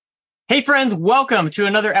Hey friends, welcome to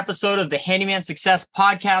another episode of the Handyman Success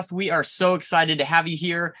Podcast. We are so excited to have you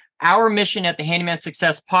here. Our mission at the Handyman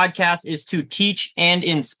Success Podcast is to teach and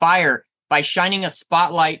inspire by shining a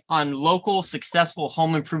spotlight on local successful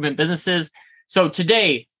home improvement businesses. So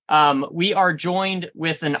today, we are joined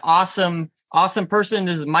with an awesome person.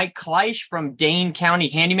 This is Mike Kleisch from Dane County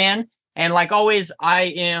Handyman. And like always,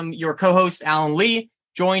 I am your co-host, Alan Lee,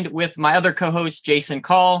 joined with my other co-host, Jason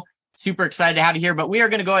Call. Super excited to have you here, but we are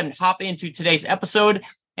going to go ahead and hop into today's episode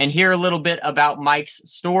and hear a little bit about Mike's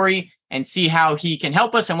story and see how he can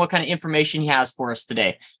help us and what kind of information he has for us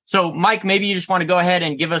today. So Mike, maybe you just want to go ahead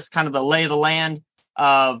and give us kind of the lay of the land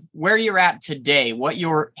of where you're at today, what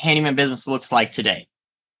your handyman business looks like today.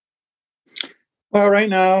 Well, right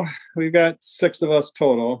now we've got 6 of us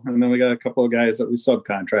total, and then we got a couple of guys that we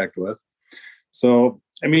subcontract with. So,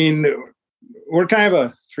 I mean, we're kind of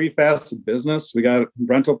a 3-faceted business. We got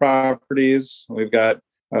rental properties, we've got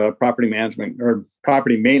property management or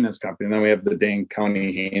property maintenance company, and then we have the Dane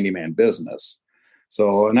County Handyman business.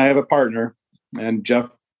 So, and I have a partner, and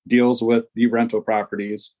Jeff deals with the rental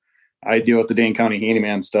properties. I deal with the Dane County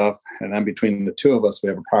Handyman stuff, and then between the two of us, we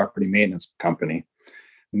have a property maintenance company.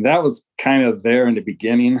 And that was kind of there in the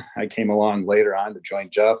beginning. I came along later on to join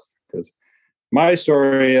Jeff because my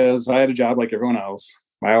story is I had a job like everyone else.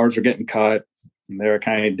 My hours were getting cut, and they were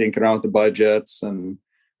kind of dinking around with the budgets, and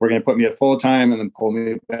we're going to put me at full time and then pull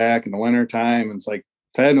me back in the winter time. And it's like,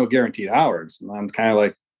 I had no guaranteed hours. And I'm kind of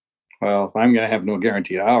like, well, if I'm going to have no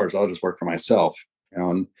guaranteed hours, I'll just work for myself.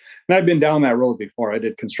 And I've been down that road before. I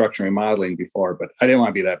did construction remodeling before, but I didn't want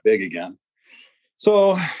to be that big again.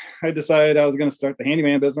 So I decided I was going to start the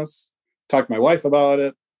handyman business, talked to my wife about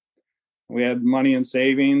it. We had money in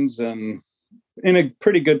savings and in a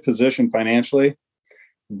pretty good position financially,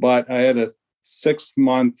 but I had a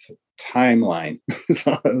 6-month timeline.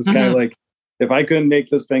 So it was kind of like, if I couldn't make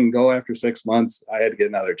this thing go after 6 months, I had to get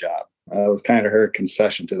another job. That was kind of her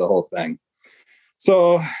concession to the whole thing.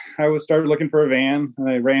 So I started looking for a van, and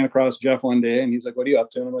I ran across Jeff one day, and he's like, "What are you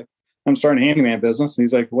up to?" And I'm like, "I'm starting a handyman business." And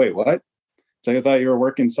he's like, "Wait, what?" So I thought you were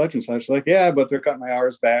working such and such. Like, "Yeah, but they're cutting my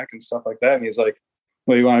hours back and stuff like that." And he's like,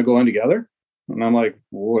 "Well, you want to go in together?" And I'm like,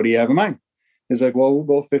 "What do you have in mind?" He's like, "Well,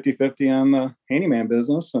 we'll go 50-50 on the handyman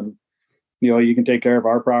business. And, you can take care of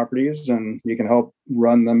our properties and you can help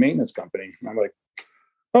run the maintenance company." And I'm like,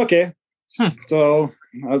 "Okay." So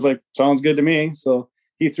I was like, "Sounds good to me." So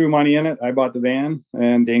he threw money in it. I bought the van,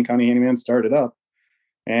 and Dane County Handyman started up.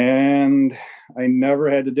 And I never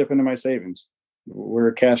had to dip into my savings.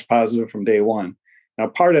 We're cash positive from day one. Now,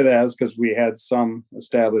 part of that is because we had some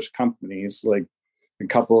established companies, like a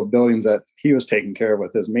couple of buildings that he was taking care of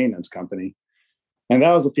with his maintenance company. And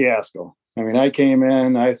that was a fiasco. I mean, I came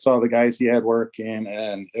in, I saw the guys he had working,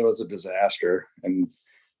 and it was a disaster. And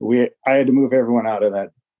I had to move everyone out of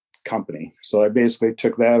that company. So I basically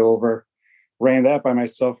took that over, ran that by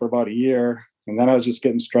myself for about a year, and then I was just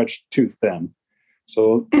getting stretched too thin.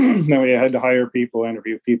 So then we had to hire people,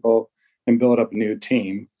 interview people, and build up a new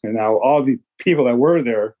team. And now all the people that were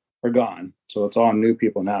there are gone. So it's all new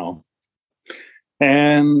people now.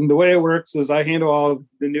 And the way it works is I handle all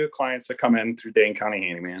the new clients that come in through Dane County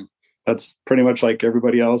Handyman. That's pretty much like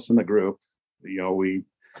everybody else in the group. We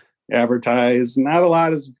advertise, not a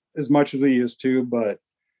lot as much as we used to, but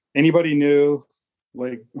anybody new,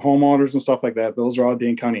 like homeowners and stuff like that, those are all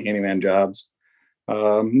Dane County Handyman jobs.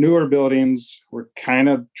 Newer buildings, we're kind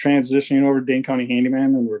of transitioning over to Dane County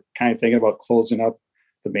Handyman, and we're kind of thinking about closing up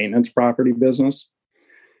the maintenance property business.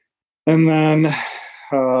 And then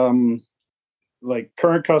like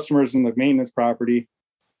current customers in the maintenance property,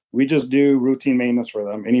 we just do routine maintenance for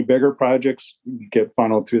them. Any bigger projects get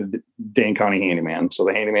funneled through the Dane County Handyman. So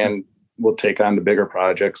the handyman will take on the bigger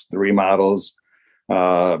projects, the remodels,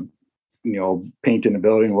 painting the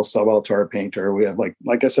building. We'll sub out to our painter. We have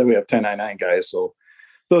like I said, we have 1099 guys. So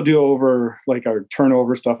they'll do over like our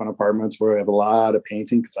turnover stuff on apartments where we have a lot of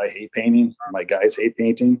painting, because I hate painting. My guys hate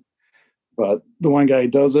painting. But the one guy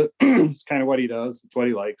does it. It's kind of what he does. It's what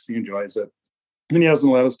he likes. He enjoys it. And he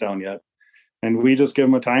hasn't let us down yet. And we just give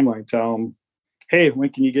him a timeline, tell him, "Hey, when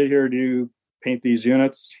can you get here to paint these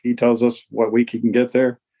units?" He tells us what week he can get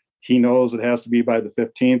there. He knows it has to be by the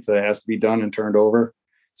 15th. It has to be done and turned over.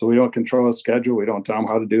 So we don't control his schedule. We don't tell him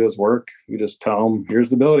how to do his work. We just tell him, "Here's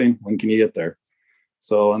the building. When can you get there?"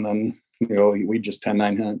 So, and then, we just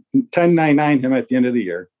 1099 him at the end of the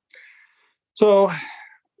year. So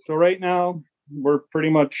right now we're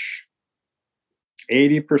pretty much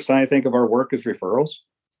 80%, I think, of our work is referrals.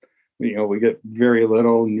 We get very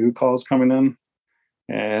little new calls coming in,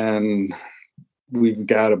 and we've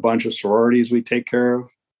got a bunch of sororities we take care of.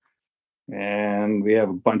 And we have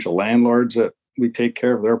a bunch of landlords that we take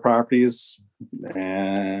care of their properties,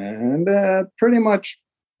 and pretty much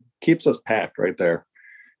keeps us packed right there.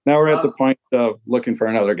 Now we're at the point of looking for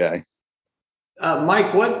another guy.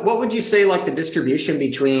 Mike, what would you say like the distribution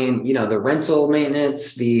between, the rental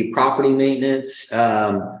maintenance, the property maintenance,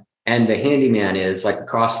 and the handyman is like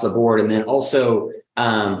across the board? And then also,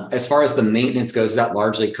 as far as the maintenance goes, is that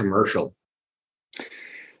largely commercial?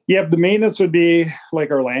 Yep. The maintenance would be like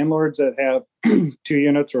our landlords that have 2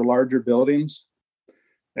 units or larger buildings.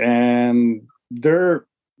 And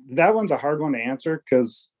that one's a hard one to answer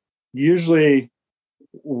because usually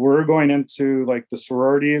we're going into like the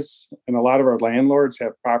sororities, and a lot of our landlords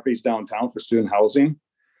have properties downtown for student housing.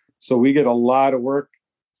 So we get a lot of work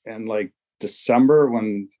in like December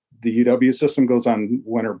when the UW system goes on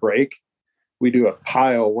winter break. We do a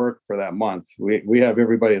pile of work for that month. We have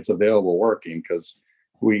everybody that's available working because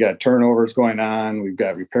we got turnovers going on. We've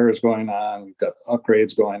got repairs going on. We've got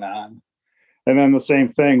upgrades going on. And then the same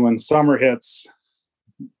thing when summer hits,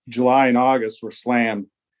 July and August, we're slammed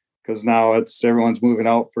because now everyone's moving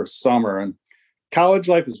out for summer. And college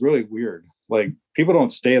life is really weird. Like people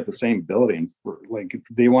don't stay at the same building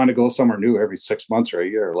they want to go somewhere new every 6 months or a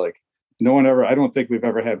year. Like I don't think we've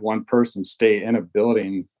ever had one person stay in a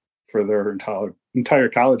building for their entire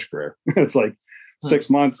college career. It's like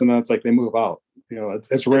 6 months and then it's like they move out.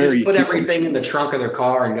 It's rare. You put everything in the trunk of their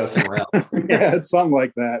car and go somewhere else. Yeah, it's something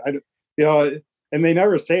like that. And they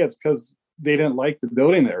never say it's because they didn't like the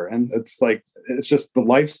building they're in. It's just the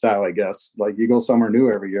lifestyle, I guess. Like you go somewhere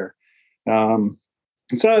new every year.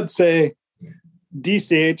 So I'd say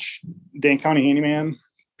DCH, Dane County Handyman,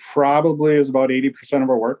 probably is about 80% of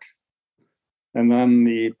our work. And then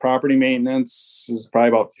the property maintenance is probably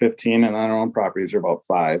about 15, and our own properties are about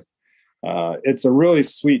 5. It's a really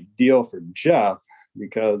sweet deal for Jeff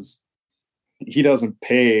because he doesn't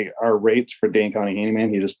pay our rates for Dane County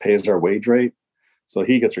Handyman. He just pays our wage rate. So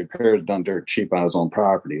he gets repairs done dirt cheap on his own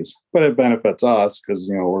properties, but it benefits us because,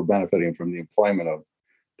 we're benefiting from the employment of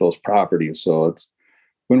those properties. So it's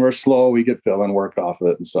when we're slow, we get fill-in work off of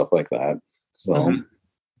it and stuff like that. So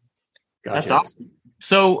Gotcha. That's awesome.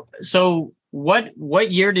 So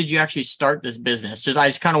what year did you actually start this business? I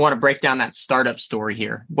just kind of want to break down that startup story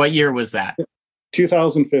here. What year was that?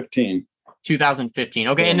 2015. 2015.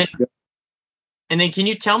 Okay. And then can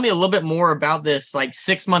you tell me a little bit more about this like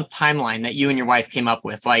 6-month timeline that you and your wife came up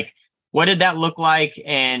with? Like, what did that look like?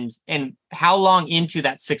 And how long into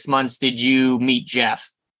that 6 months did you meet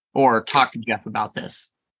Jeff or talk to Jeff about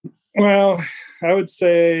this? Well, I would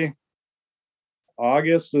say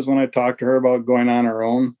August was when I talked to her about going on her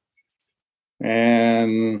own.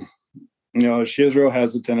 And, she was real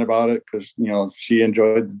hesitant about it because, she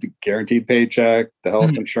enjoyed the guaranteed paycheck, the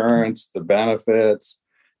health insurance, the benefits,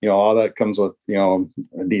 all that comes with,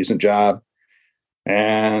 a decent job.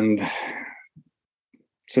 And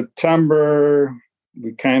September,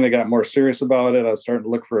 we kind of got more serious about it. I was starting to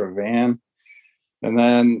look for a van. And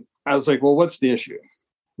then I was like, well, what's the issue?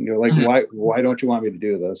 Why don't you want me to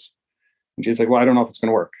do this? And she's like, well, I don't know if it's going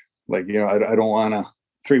to work. Like, I don't want to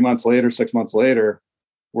 3 months later, 6 months later,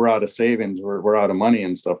 we're out of savings, we're out of money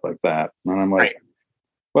and stuff like that. And I'm like,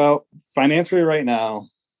 well, financially right now,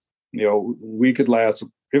 we could last,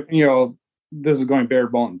 this is going bare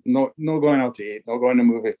bones. No going out to eat, no going to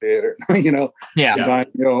movie theater, buying,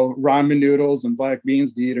 ramen noodles and black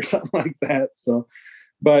beans to eat or something like that. So,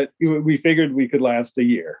 but we figured we could last a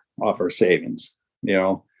year off our savings,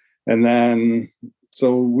 and then,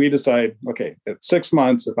 so we decide, okay, at 6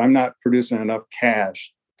 months, if I'm not producing enough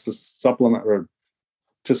cash to supplement or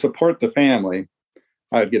to support the family,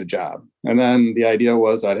 I'd get a job. And then the idea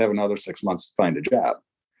was I'd have another 6 months to find a job.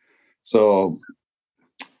 So,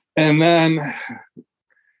 and then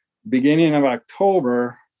beginning of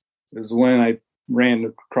October is when I ran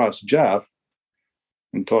across Jeff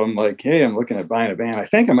and told him like, hey, I'm looking at buying a van. I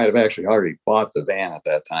think I might have actually already bought the van at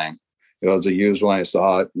that time. It was a used one. I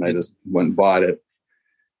saw it and I just went and bought it.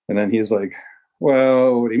 And then he was like,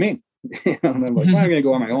 well, what do you mean? And I'm like, well, I'm going to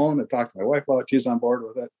go on my own and talk to my wife about it. She's on board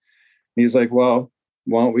with it. And he's like, well,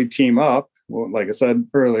 why don't we team up? Well, like I said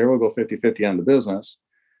earlier, we'll go 50-50 on the business.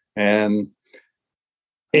 And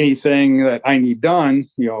anything that I need done,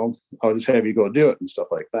 I'll just have you go do it and stuff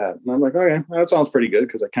like that. And I'm like, okay, well, that sounds pretty good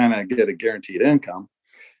because I kind of get a guaranteed income.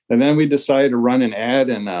 And then we decided to run an ad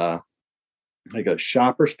in like a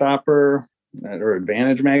Shopper Stopper or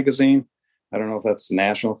Advantage magazine. I don't know if that's a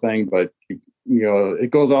national thing, but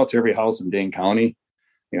it goes out to every house in Dane County.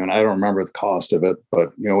 And I don't remember the cost of it,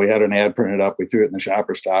 but we had an ad printed up. We threw it in the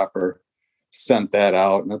Shopper Stopper, sent that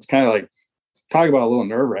out, and it's kind of like talk about a little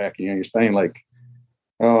nerve wracking. You're spending like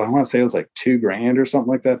I want to say it was like $2,000 or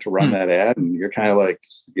something like that to run that ad. And you're kind of like,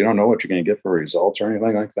 you don't know what you're going to get for results or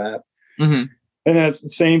anything like that. Mm-hmm. And at the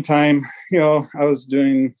same time, I was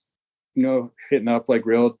doing, hitting up like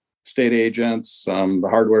real estate agents, the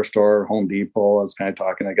hardware store, Home Depot. I was kind of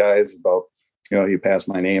talking to guys about, you pass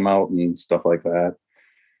my name out and stuff like that.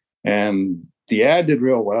 And the ad did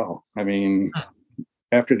real well. I mean,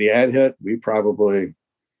 after the ad hit, we probably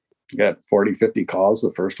got 40, 50 calls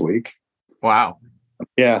the first week. Wow.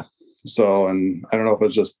 Yeah. So, and I don't know if it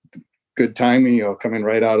was just good timing, coming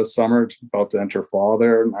right out of summer, it's about to enter fall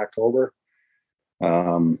there in October.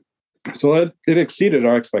 So it exceeded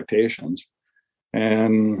our expectations.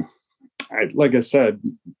 And like I said,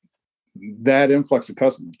 that influx of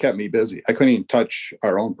customers kept me busy. I couldn't even touch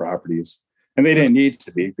our own properties, and they didn't need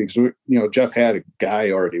to be because, Jeff had a guy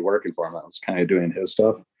already working for him that was kind of doing his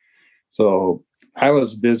stuff. So I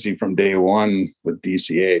was busy from day one with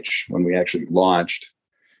DCH when we actually launched.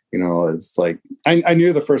 It's like I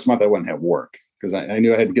knew the first month I wouldn't have work because I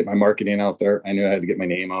knew I had to get my marketing out there. I knew I had to get my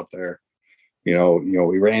name out there. We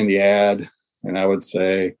ran the ad, and I would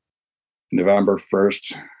say November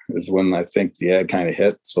 1st is when I think the ad kind of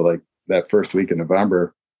hit. So like that first week in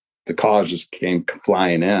November, the calls just came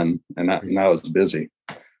flying in, and I was busy,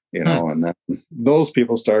 and then those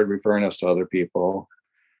people started referring us to other people,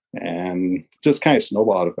 and just kind of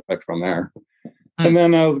snowballed effect from there. And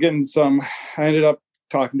then I ended up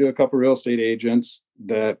talking to a couple of real estate agents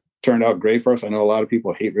that turned out great for us. I know a lot of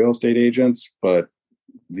people hate real estate agents, but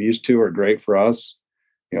these two are great for us.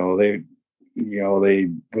 They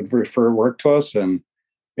would refer work to us, and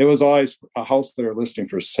it was always a house they're listing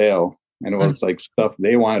for sale. And it was like stuff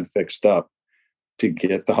they wanted fixed up to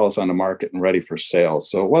get the house on the market and ready for sale.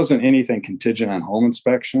 So it wasn't anything contingent on home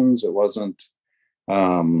inspections. It wasn't,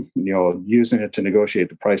 using it to negotiate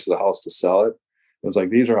the price of the house to sell it. It was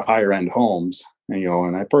like, these are higher end homes,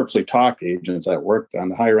 and I purposely talked to agents that worked on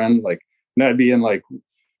the higher end, like, and I'd be in like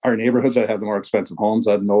our neighborhoods that have the more expensive homes.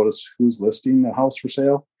 I'd notice who's listing the house for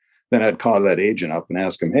sale. Then I'd call that agent up and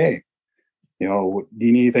ask him, hey, do you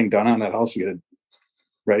need anything done on that house to get it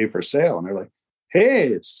ready for sale? And they're like, hey,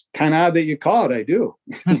 it's kind of odd that you called. I do.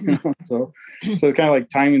 So kind of like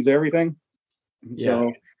timing's everything.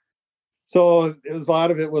 Yeah. So it was, a lot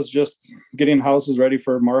of it was just getting houses ready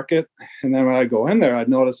for market. And then when I go in there, I'd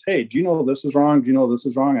notice, hey, do you know this is wrong? Do you know this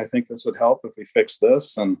is wrong? I think this would help if we fix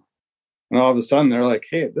this. And all of a sudden they're like,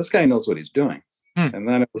 hey, this guy knows what he's doing. And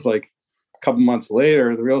then it was like a couple months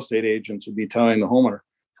later, the real estate agents would be telling the homeowner,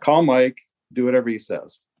 call Mike, do whatever he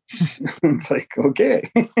says. It's like, okay.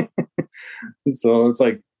 So it's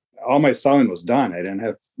like all my selling was done. I didn't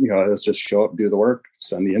have, it was just show up, do the work,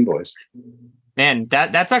 send the invoice. Man,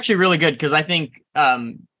 that's actually really good because I think,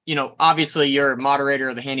 obviously you're a moderator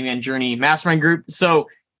of the Handyman Journey Mastermind Group. So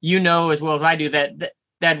as well as I do that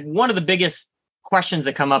one of the biggest questions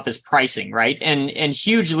that come up is pricing, right? And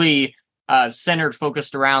hugely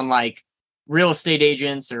focused around like real estate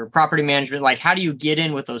agents or property management. Like, how do you get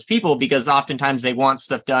in with those people? Because oftentimes they want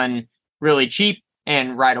stuff done really cheap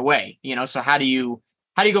and right away, so how do you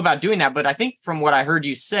go about doing that? But I think from what I heard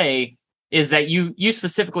you say is that you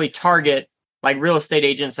specifically target like real estate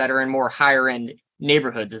agents that are in more higher end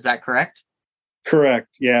neighborhoods. Is that correct?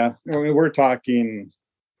 Correct. Yeah. I mean, we're talking,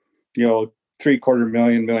 $750,000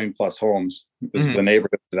 million plus homes is the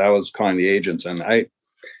neighborhood that I was calling the agents. And I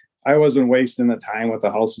wasn't wasting the time with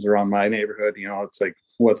the houses around my neighborhood. It's like,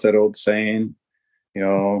 what's that old saying?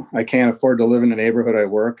 I can't afford to live in the neighborhood I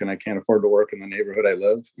work, and I can't afford to work in the neighborhood I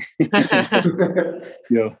live.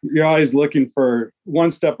 So, you're always looking for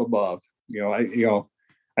one step above.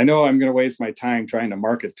 I know I'm going to waste my time trying to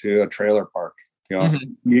market to a trailer park.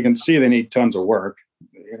 You can see they need tons of work,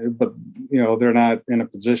 but they're not in a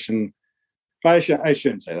position. I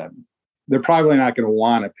shouldn't say that. They're probably not going to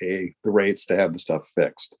want to pay the rates to have the stuff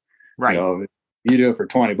fixed. Right. You do it for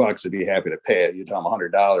 $20, they'd be happy to pay it. You tell them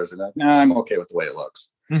 $100, and like, nah, I'm okay with the way it looks.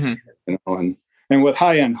 And with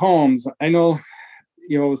high end homes, I know,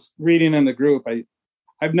 reading in the group,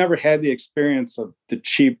 I've never had the experience of the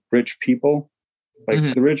cheap rich people.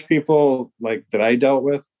 Like the rich people like that I dealt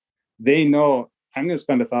with, they know I'm going to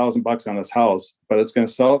spend $1,000 on this house, but it's going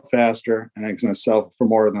to sell it faster, and it's going to sell for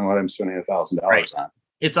more than what I'm spending $1,000 on.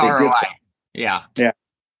 It's ROI. Yeah.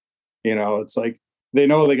 It's like they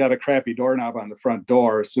know they got a crappy doorknob on the front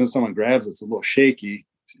door. As soon as someone grabs it, it's a little shaky.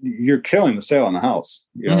 You're killing the sale on the house.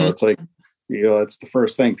 It's like, it's the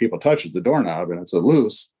first thing people touch is the doorknob, and it's a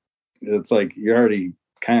loose. It's like you're already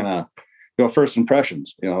kind of, first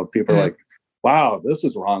impressions. People are like, wow, this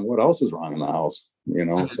is wrong. What else is wrong in the house?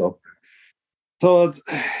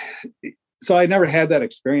 So I never had that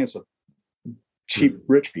experience with cheap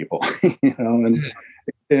rich people, and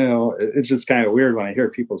it's just kind of weird when I hear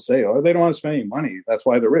people say, oh, they don't want to spend any money. That's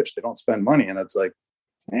why they're rich. They don't spend money. And it's like,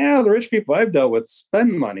 yeah, the rich people I've dealt with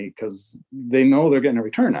spend money because they know they're getting a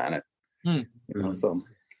return on it. So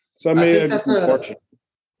I mean, I've just been fortunate.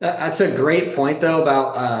 That's a great point, though,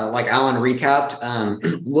 about like Alan recapped,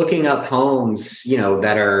 looking up homes,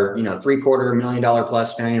 that are, $750,000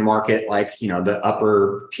 plus depending on market, like, the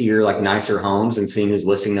upper tier, like nicer homes, and seeing who's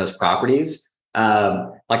listing those properties.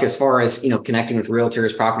 Like as far as, connecting with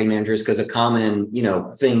realtors, property managers, because a common,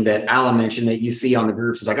 thing that Alan mentioned that you see on the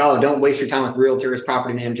groups is like, oh, don't waste your time with realtors,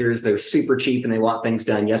 property managers. They're super cheap and they want things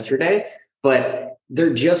done yesterday. But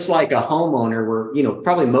they're just like a homeowner where,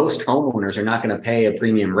 probably most homeowners are not going to pay a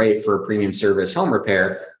premium rate for a premium service home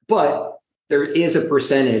repair, but there is a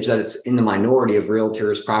percentage that it's in the minority of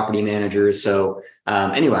realtors, property managers. So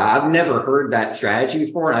anyway, I've never heard that strategy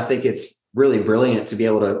before. And I think it's really brilliant to be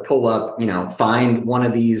able to pull up, find one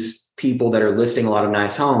of these people that are listing a lot of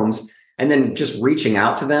nice homes and then just reaching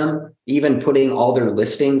out to them, even putting all their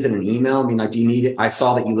listings in an email. I mean, like, I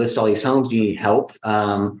saw that you list all these homes. Do you need help?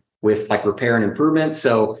 With like repair and improvements.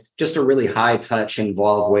 So just a really high touch,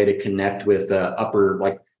 involved way to connect with upper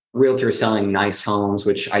like realtors selling nice homes,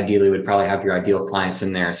 which ideally would probably have your ideal clients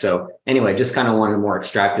in there. So anyway, just kind of wanted to more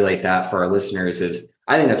extrapolate that for our listeners. Is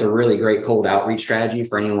I think that's a really great cold outreach strategy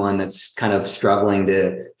for anyone that's kind of struggling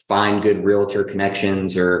to find good realtor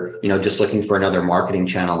connections or, just looking for another marketing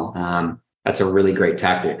channel. That's a really great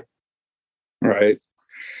tactic. Right.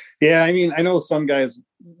 Yeah. I mean, I know some guys,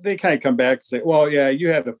 they kind of come back and say, well, yeah, you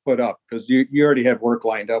had to foot up because you already had work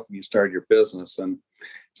lined up when you started your business. And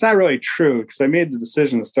it's not really true because I made the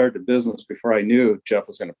decision to start the business before I knew Jeff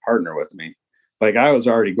was going to partner with me. Like I was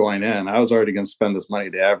already going in, I was already going to spend this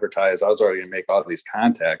money to advertise. I was already going to make all these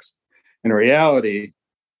contacts. In reality,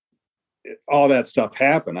 all that stuff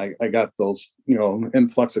happened. I got those,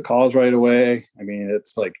 influx of calls right away. I mean,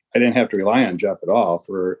 it's like, I didn't have to rely on Jeff at all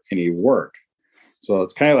for any work. So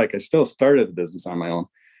it's kind of like I still started the business on my own.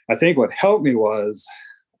 I think what helped me was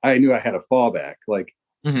I knew I had a fallback. Like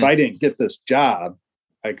if I didn't get this job,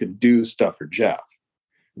 I could do stuff for Jeff.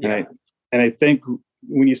 Yeah. And I think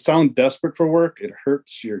when you sound desperate for work, it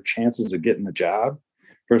hurts your chances of getting the job.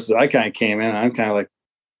 Versus I kind of came in and I'm kind of like,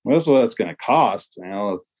 well, this is what it's going to cost.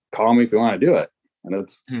 Call me if you want to do it. And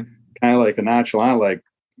it's kind of like a nonchalant, like,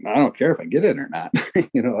 I don't care if I get it or not.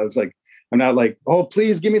 I was like, I'm not like, oh,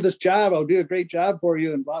 please give me this job. I'll do a great job for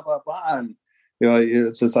you and blah, blah, blah. And,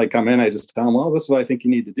 it's just like come in. I just tell them, well, this is what I think you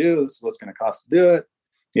need to do. This is what's going to cost to do it.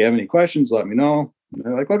 If you have any questions, let me know. And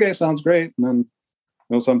they're like, okay, sounds great. And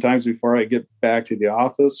then, sometimes before I get back to the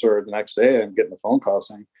office or the next day, I'm getting a phone call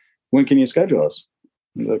saying, when can you schedule us?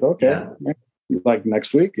 And they're like, okay, like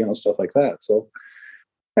next week, stuff like that. So,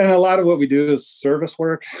 and a lot of what we do is service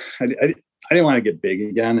work. I didn't want to get big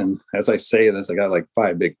again. And as I say this, I got like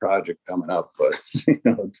 5 big projects coming up, but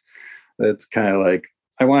it's kind of like,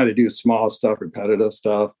 I wanted to do small stuff, repetitive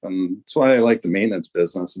stuff. And that's why I like the maintenance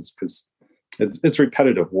business is because it's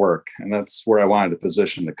repetitive work. And that's where I wanted to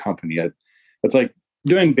position the company. It's like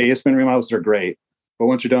doing basement remodels are great, but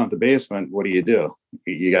once you're done with the basement, what do?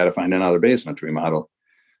 You got to find another basement to remodel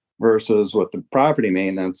versus with the property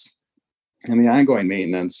maintenance and the ongoing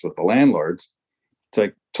maintenance with the landlords. It's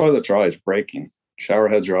like toilets are always breaking. Shower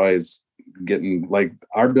heads are always getting, like,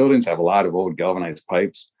 our buildings have a lot of old galvanized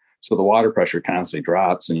pipes. So the water pressure constantly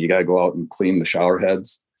drops and you got to go out and clean the shower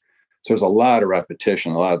heads. So there's a lot of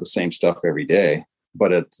repetition, a lot of the same stuff every day,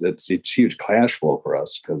 but it's huge cash flow for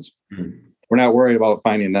us because we're not worried about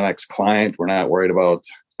finding the next client. We're not worried about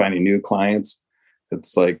finding new clients.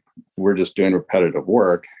 It's like, we're just doing repetitive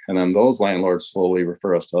work. And then those landlords slowly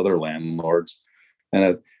refer us to other landlords.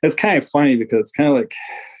 And it's kind of funny because it's kind of like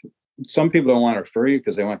some people don't want to refer you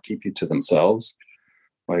because they want to keep you to themselves.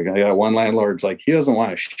 Like I got one landlord's like, he doesn't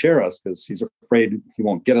want to share us because he's afraid he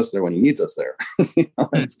won't get us there when he needs us there.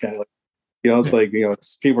 It's kind of like, it's like,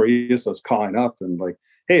 people are used to us calling up and like,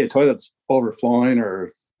 hey, the toilet's overflowing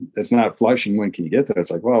or it's not flushing. When can you get there? It's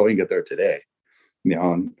like, well, we can get there today.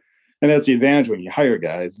 And that's the advantage when you hire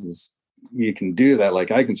guys is you can do that.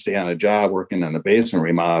 Like I can stay on a job working on a basement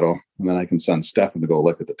remodel and then I can send Stefan to go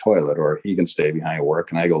look at the toilet, or he can stay behind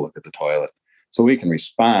work and I go look at the toilet. So we can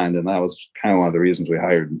respond. And that was kind of one of the reasons we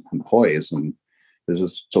hired employees. And it's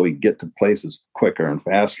just so we get to places quicker and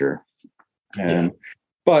faster.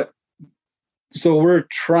 But so we're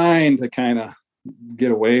trying to kind of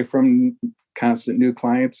get away from constant new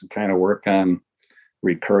clients and kind of work on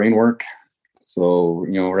recurring work. So,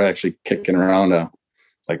 we're actually kicking around a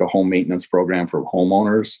home maintenance program for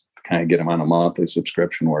homeowners to kind of get them on a monthly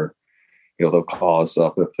subscription where, they'll call us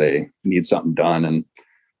up if they need something done. And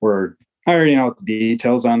we're ironing out the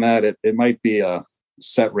details on that. It might be a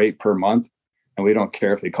set rate per month. And we don't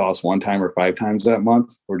care if they call us 1 time or 5 times that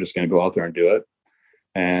month. We're just going to go out there and do it.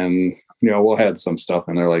 And, we'll have some stuff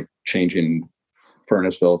in there like changing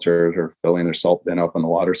furnace filters or filling their salt bin up in the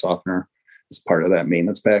water softener as part of that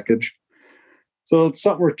maintenance package. So it's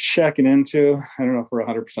something we're checking into. I don't know if we're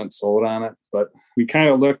 100% sold on it, but we kind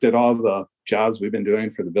of looked at all the jobs we've been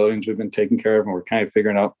doing for the buildings we've been taking care of, and we're kind of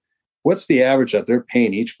figuring out what's the average that they're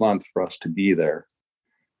paying each month for us to be there.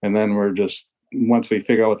 And then we're just, once we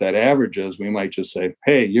figure out what that average is, we might just say,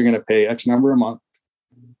 hey, you're going to pay X number a month.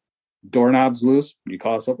 Doorknobs loose, you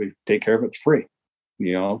call us up, we take care of it, it's free.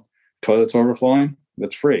 Toilets overflowing,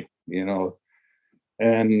 that's free.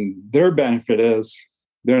 And their benefit is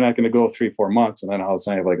they're not going to go 3-4 months and then all of a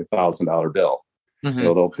sudden have like $1,000 bill. Mm-hmm.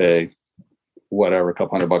 They'll pay whatever, a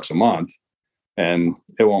couple $100 a month. And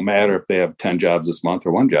it won't matter if they have 10 jobs this month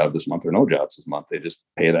or 1 job this month or no jobs this month. They just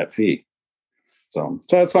pay that fee. So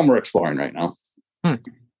that's something we're exploring right now.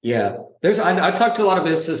 Yeah, I talked to a lot of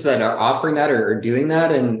businesses that are offering that or doing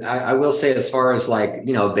that. And I will say, as far as like,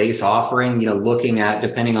 base offering, looking at,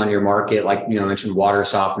 depending on your market, like, I mentioned water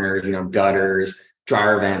softeners, gutters,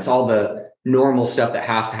 dryer vents, all the normal stuff that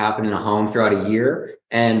has to happen in a home throughout a year,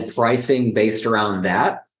 and pricing based around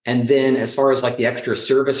that. And then as far as like the extra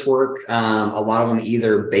service work, a lot of them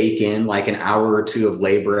either bake in like an hour or 2 of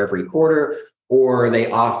labor every quarter, or they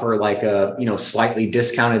offer like a, slightly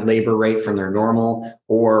discounted labor rate from their normal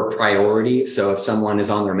or priority. So if someone is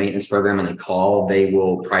on their maintenance program and they call, they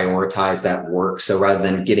will prioritize that work. So rather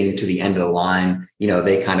than getting to the end of the line,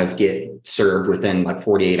 they kind of get served within like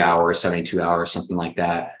 48 hours, 72 hours, something like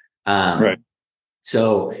that. Right.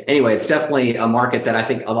 So anyway, it's definitely a market that I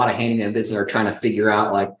think a lot of handyman business are trying to figure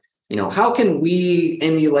out, like, how can we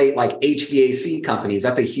emulate like HVAC companies?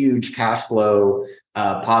 That's a huge cash flow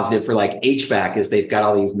positive for like HVAC, is they've got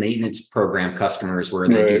all these maintenance program customers where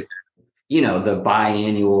they do, the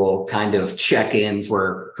biannual kind of check-ins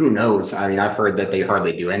where who knows? I mean, I've heard that they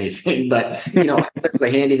hardly do anything, but, as the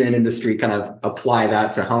handyman industry kind of apply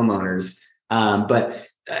that to homeowners. But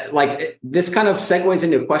like this kind of segues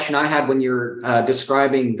into a question I had when you're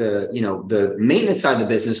describing the maintenance side of the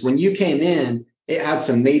business. When you came in, it had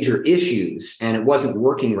some major issues and it wasn't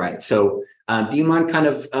working right. So do you mind kind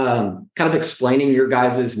of explaining your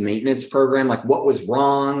guys' maintenance program? Like what was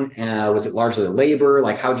wrong? Was it largely labor?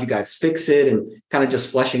 Like how'd you guys fix it? And kind of just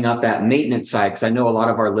fleshing out that maintenance side. Because I know a lot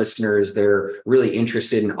of our listeners, they're really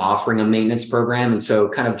interested in offering a maintenance program. And so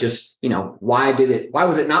kind of just, why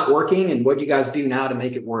was it not working? And what do you guys do now to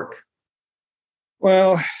make it work?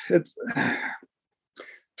 Well, it's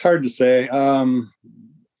hard to say.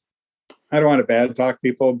 I don't want to bad talk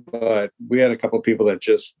people, but we had a couple of people that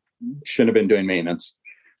just shouldn't have been doing maintenance.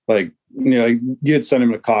 Like, you'd send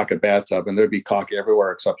them to caulk a bathtub and there'd be caulk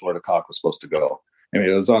everywhere except where the caulk was supposed to go. I mean,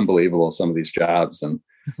 it was unbelievable, some of these jobs. And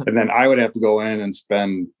then I would have to go in and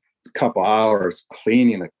spend a couple hours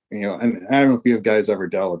cleaning it, and I don't know if you guys ever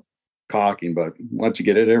dealt with caulking, but once you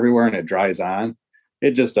get it everywhere and it dries on,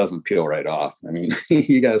 it just doesn't peel right off. I mean,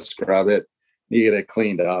 you got to scrub it, you get it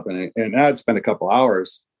cleaned up, and I'd spend a couple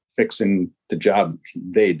hours fixing the job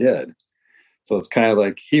they did. So it's kind of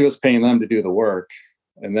like he was paying them to do the work,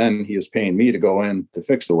 and then he was paying me to go in to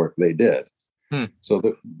fix the work they did. So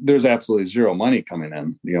there's absolutely zero money coming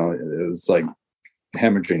in. It was like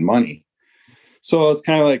hemorrhaging money. So it's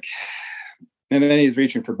kind of like, and then he's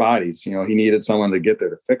reaching for bodies. He needed someone to get there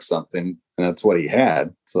to fix something, and that's what he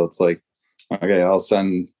had. So it's like, okay, I'll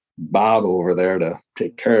send Bob over there to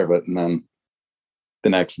take care of it, and then the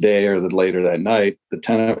next day or later that night, the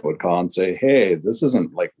tenant would call and say, hey, this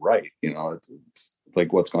isn't like right. It's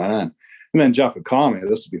like, what's going on? And then Jeff would call me.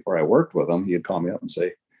 This is before I worked with him. He'd call me up and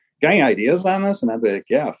say, got any ideas on this? And I'd be like,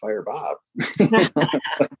 yeah, fire Bob.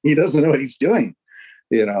 He doesn't know what he's doing.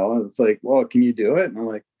 It's like, well, can you do it? And I'm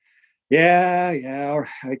like, yeah, or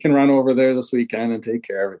I can run over there this weekend and take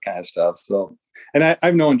care of it, kind of stuff. So, and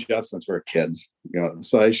I've known Jeff since we were kids,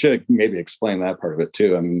 so I should maybe explain that part of it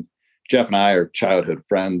too. I mean, Jeff and I are childhood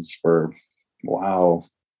friends for, wow,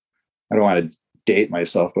 I don't want to date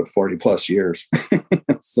myself, but 40 plus years.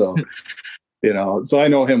 So, so I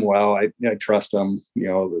know him well. I trust him.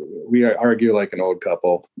 We argue like an old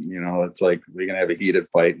couple. It's like we're going to have a heated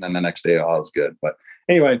fight and then the next day all is good. But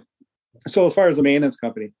anyway, so as far as the maintenance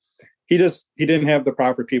company, he didn't have the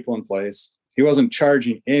proper people in place. He wasn't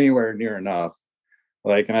charging anywhere near enough.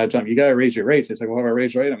 Like, and I tell him, you got to raise your rates. He's like, well, if I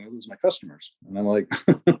raise rate, I'm going to lose my customers. And I'm like,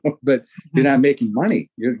 but you're not making money.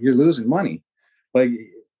 You're losing money. Like,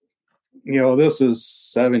 this is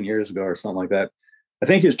 7 years ago or something like that. I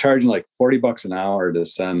think he was charging like $40 an hour to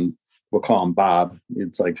send, we'll call him Bob.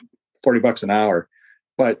 It's like $40 an hour.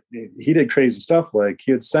 but he did crazy stuff. Like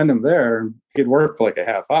he would send him there and he'd work for like a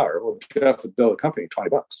half hour. Well, Jeff would bill the company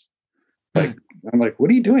 $20. Like, I'm like,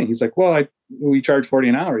 what are you doing? He's like, well, we charge 40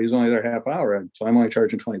 an hour. He's only there half hour. So I'm only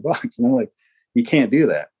charging $20. And I'm like, you can't do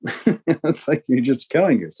that. It's like, you're just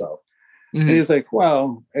killing yourself. And he's like,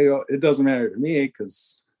 well, it doesn't matter to me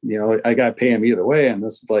because, I got to pay him either way. And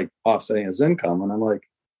this is like offsetting his income. And I'm like,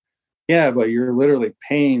 yeah, but you're literally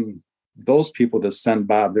paying those people to send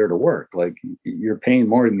Bob there to work. Like you're paying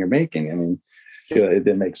more than you're making. I mean, it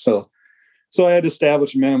didn't make so I had to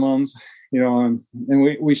establish minimums, and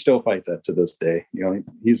we still fight that to this day.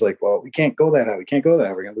 He's like, well, we can't go that high. We can't go that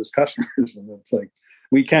high. We're going to lose customers. And it's like,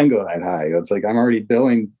 we can go that high. It's like, I'm already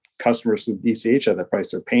billing customers with DCH at the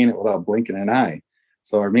price they're paying it without blinking an eye.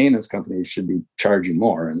 So our maintenance company should be charging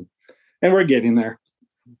more. And we're getting there.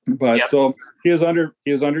 But So he was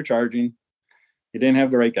undercharging. He didn't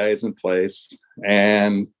have the right guys in place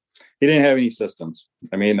and he didn't have any systems.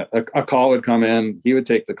 I mean, a call would come in, he would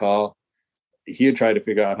take the call. He would try to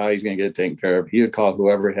figure out how he's going to get it taken care of. He would call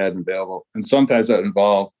whoever had available. And sometimes that would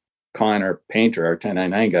involve calling our painter, our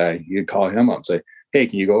 1099 guy. You'd call him up and say, hey,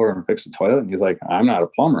 can you go over and fix the toilet? And he's like, I'm not a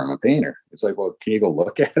plumber, I'm a painter. It's like, well, can you go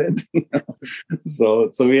look at it?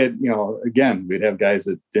 So we had, again, we'd have guys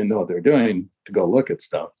that didn't know what they were doing to go look at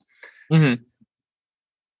stuff. Mm-hmm.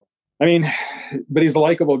 I mean, but he's a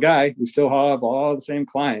likable guy. We still have all the same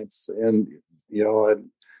clients. And, and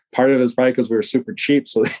part of it is probably because we were super cheap.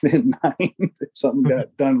 So they didn't mind if something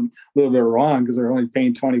got done a little bit wrong because they're only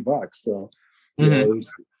paying $20. So, there's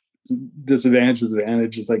disadvantages,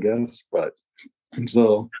 advantages, I guess. But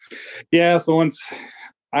so once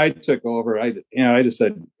I took over, I just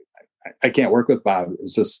said, I can't work with Bob.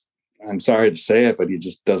 It's just, I'm sorry to say it, but he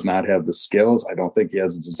just does not have the skills. I don't think he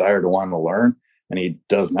has a desire to want to learn. And he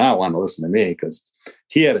does not want to listen to me because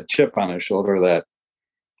he had a chip on his shoulder that,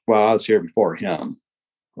 well, I was here before him.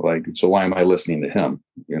 Like, so why am I listening to him?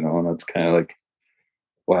 And it's kind of like,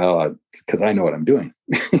 well, because I know what I'm doing.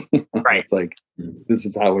 Right. It's like, this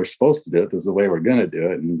is how we're supposed to do it. This is the way we're going to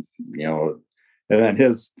do it. And, and then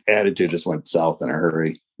his attitude just went south in a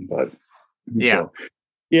hurry. But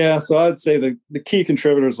so I'd say the key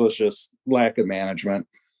contributors was just lack of management.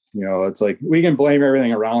 It's like we can blame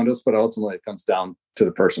everything around us, but ultimately it comes down to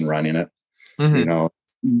the person running it.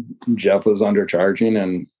 Mm-hmm. Jeff was undercharging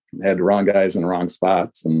and had the wrong guys in the wrong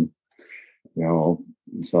spots. And,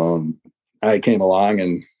 so I came along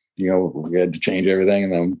and, we had to change everything.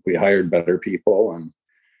 And then we hired better people and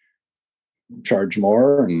charged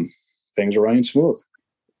more and things are running smooth.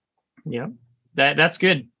 Yeah, that's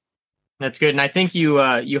good. That's good. And I think you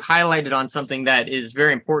highlighted on something that is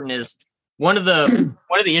very important is one of the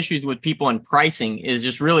issues with people in pricing is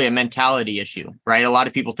just really a mentality issue, right? A lot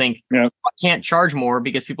of people think I can't charge more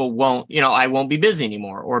because people won't, I won't be busy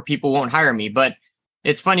anymore or people won't hire me. But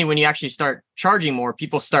it's funny when you actually start charging more,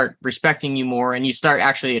 people start respecting you more and you start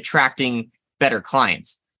actually attracting better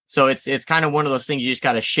clients. So it's kind of one of those things you just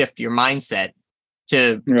got to shift your mindset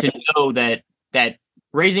to know that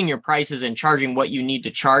raising your prices and charging what you need to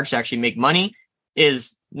charge to actually make money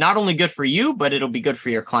is not only good for you, but it'll be good for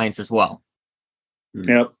your clients as well.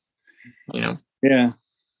 Yep. Yeah.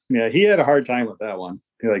 He had a hard time with that one.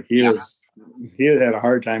 Like he had a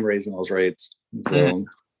hard time raising those rates. So,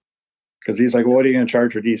 because he's like, well, what are you going to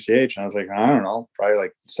charge for DCH? And I was like, I don't know, probably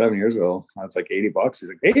like 7 years ago. It's like $80. He's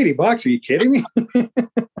like, $80? Are you kidding me?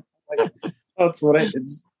 Like, it's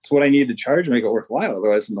what I need to charge to make it worthwhile.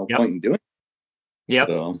 Otherwise, there's no point in doing it. Yep.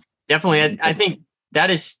 So, definitely. I think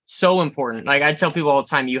that is so important. Like I tell people all the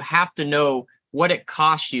time, you have to know what it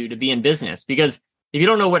costs you to be in business, because if you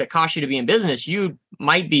don't know what it costs you to be in business, you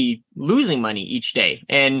might be losing money each day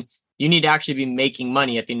and you need to actually be making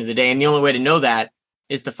money at the end of the day. And the only way to know that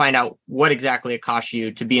is to find out what exactly it costs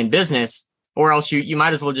you to be in business, or else you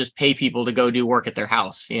might as well just pay people to go do work at their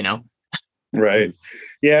house, Right.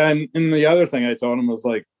 Yeah. And the other thing I told him was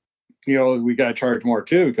like, we got to charge more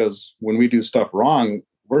too, because when we do stuff wrong,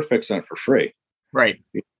 we're fixing it for free. Right.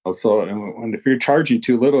 So if you're charging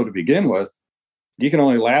too little to begin with, you can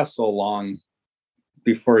only last so long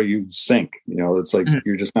before you sink. It's like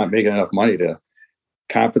you're just not making enough money to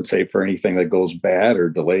compensate for anything that goes bad or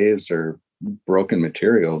delays or broken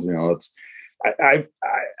materials. It's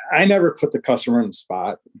I never put the customer in the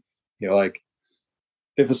spot. Like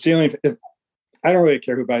if I don't really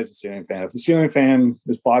care who buys the ceiling fan. If the ceiling fan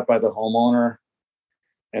is bought by the homeowner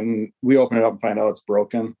and we open it up and find out it's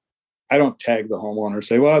broken, I don't tag the homeowner and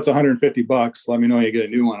say, well, it's $150. Let me know when you get a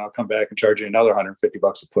new one. I'll come back and charge you another $150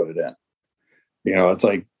 to put it in. It's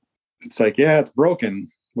like, yeah, it's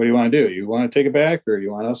broken. What do you want to do? You want to take it back, or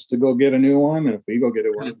you want us to go get a new one? And if we go get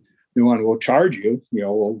a new one, we'll charge you.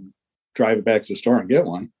 drive it back to the store and get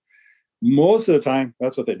one. Most of the time,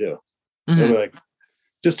 that's what they do. Mm-hmm. They'll be like,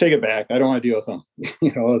 just take it back. I don't want to deal with them.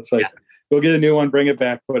 It's like, go get a new one, bring it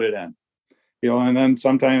back, put it in. And then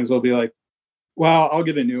sometimes they'll be like, well, I'll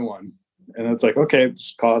get a new one. And it's like, okay,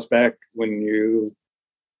 just call us back when you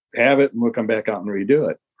have it and we'll come back out and redo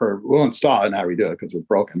it. Or we'll install it, not redo it because it's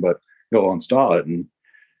broken, but you'll install it. And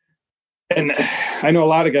I know a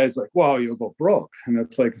lot of guys like, well, you'll go broke. And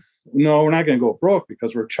it's like, no, we're not going to go broke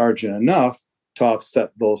because we're charging enough to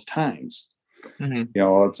offset those times. Mm-hmm.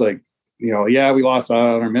 It's like, yeah, we lost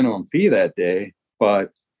out on our minimum fee that day,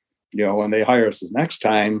 but when they hire us the next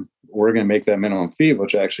time, we're going to make that minimum fee,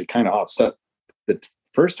 which actually kind of offset the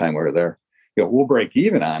first time we were there. We'll break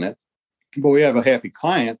even on it, but we have a happy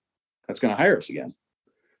client that's going to hire us again.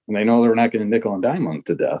 And they know they're not going to nickel and dime them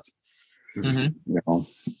to death. Mm-hmm.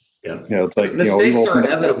 It's like mistakes are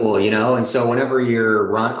inevitable, and so whenever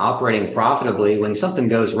you're operating profitably, when something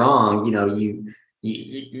goes wrong, you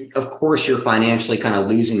of course you're financially kind of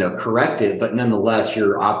losing to correct it, but nonetheless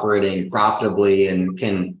you're operating profitably and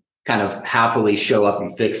can kind of happily show up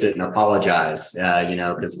and fix it and apologize,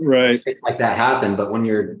 because mistakes like that happen. But when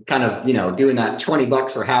you're kind of, doing that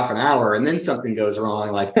 $20 for half an hour and then something goes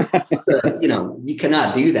wrong, like, you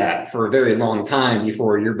cannot do that for a very long time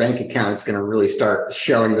before your bank account's going to really start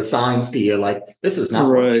showing the signs to you. Like, this is not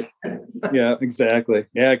right. Yeah, exactly.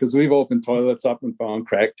 Yeah. Cause we've opened toilets up and found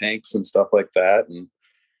cracked tanks and stuff like that. And,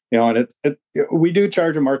 and we do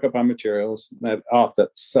charge a markup on materials that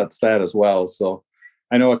offsets that as well. So,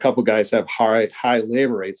 I know a couple guys have high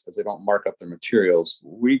labor rates because they don't mark up their materials.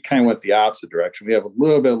 We kind of went the opposite direction. We have a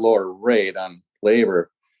little bit lower rate on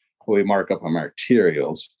labor, but we mark up on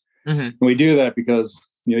materials. Mm-hmm. And we do that because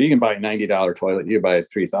you can buy a $90 toilet, you buy a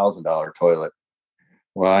 $3,000 toilet.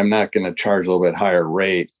 Well, I'm not going to charge a little bit higher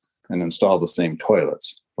rate and install the same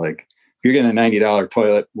toilets. Like if you're getting a $90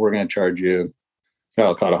 toilet, we're going to charge you.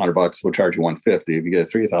 It'll cost $100. We'll charge you $150. If you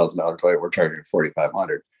get a $3,000 toilet, we're charging you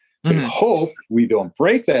 $4,500. We hope we don't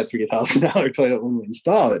break that $3,000 toilet when we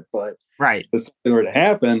install it, but if something were to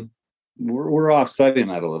happen, we're offsetting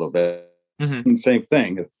that a little bit. Mm-hmm. And same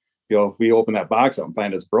thing, if we open that box up and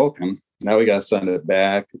find it's broken, now we got to send it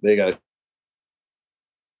back. They got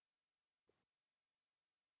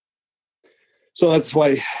so that's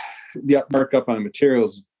why the markup on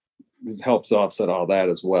materials helps offset all that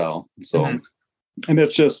as well. So, and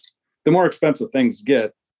it's just the more expensive things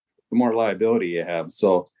get, the more liability you have.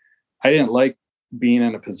 So. I didn't like being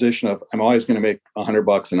in a position of I'm always going to make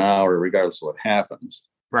 $100 an hour regardless of what happens.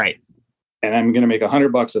 Right. And I'm going to make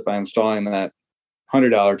 $100 if I'm installing that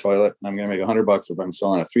 $100 toilet. And I'm going to make $100 if I'm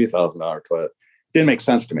installing a $3,000 toilet. Didn't make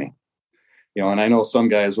sense to me. And I know some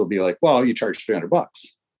guys will be like, well, you charge $300.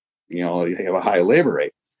 You have a high labor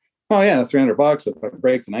rate. Oh yeah, $300 if I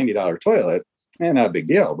break the $90 toilet, not a big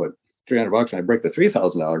deal, but $300 and I break the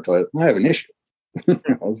 $3,000 toilet, I have an issue.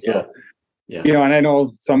 Yeah. And I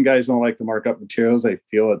know some guys don't like to mark up materials. They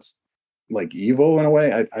feel it's like evil in a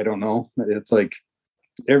way. I don't know. It's like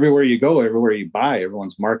everywhere you go, everywhere you buy,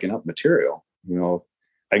 everyone's marking up material.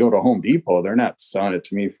 I go to Home Depot, they're not selling it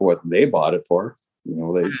to me for what they bought it for.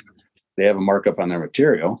 They have a markup on their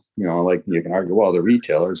material. Like you can argue, well, the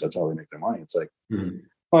retailers, that's how they make their money. It's like,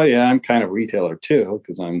 well, yeah, I'm kind of a retailer too,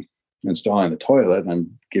 because I'm installing the toilet and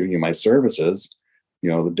I'm giving you my services.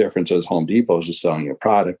 The difference is Home Depot is just selling you a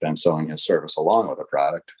product. I'm selling you a service along with a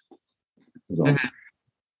product. So,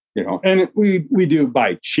 and we do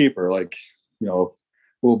buy cheaper. Like,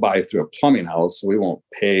 we'll buy through a plumbing house. So we won't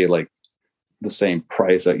pay like the same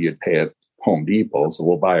price that you'd pay at Home Depot. So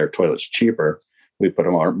we'll buy our toilets cheaper. We put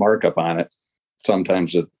a markup on it.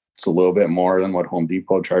 Sometimes it's a little bit more than what Home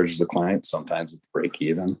Depot charges the client. Sometimes it's break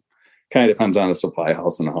even. Kind of depends on the supply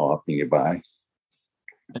house and how often you buy.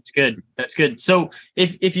 That's good. That's good. So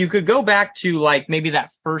if you could go back to like maybe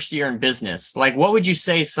that first year in business, like what would you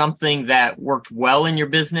say something that worked well in your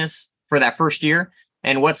business for that first year?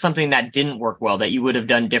 And what's something that didn't work well that you would have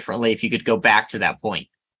done differently if you could go back to that point?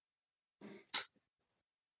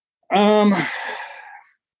 I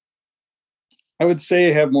would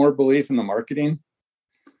say have more belief in the marketing.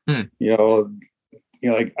 I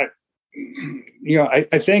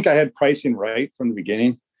think I had pricing right from the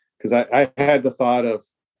beginning because I had the thought of,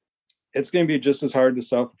 it's going to be just as hard to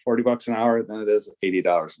sell for $40 an hour than it is at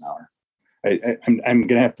 $80 an hour. I'm going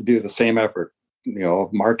to have to do the same effort,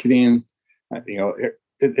 marketing,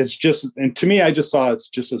 it's just, and to me, I just saw it's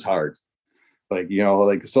just as hard.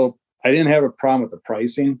 So I didn't have a problem with the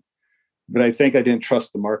pricing, but I think I didn't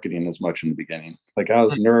trust the marketing as much in the beginning. Like I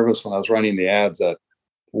was nervous when I was running the ads that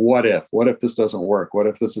what if this doesn't work? What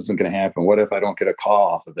if this isn't going to happen? What if I don't get a call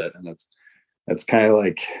off of it? And it's kind of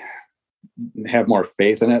like have more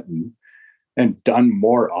faith in it. And and done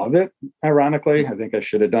more of it. Ironically, I think I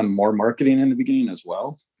should have done more marketing in the beginning as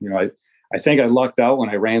well. I think I lucked out when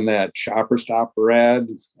I ran that shopper stopper ad,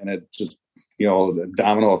 and it just, the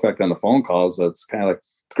domino effect on the phone calls. That's kind of like,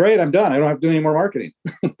 great, I'm done. I don't have to do any more marketing.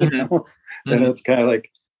 And it's kind of like,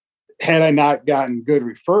 had I not gotten good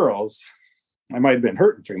referrals, I might have been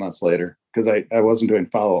hurting 3 months later because I wasn't doing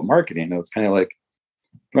follow-up marketing. It was kind of like,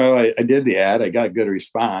 well, I did the ad, I got good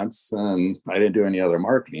response, and I didn't do any other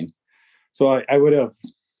marketing. So I would have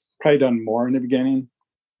probably done more in the beginning.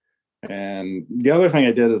 And the other thing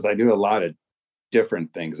I did is I do a lot of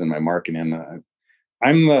different things in my marketing.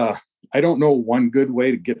 I don't know one good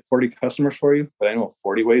way to get 40 customers for you, but I know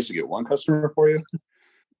 40 ways to get one customer for you.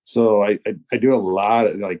 So I do a lot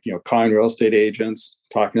of calling real estate agents,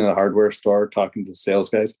 talking to the hardware store, talking to sales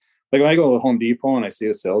guys. Like when I go to Home Depot and I see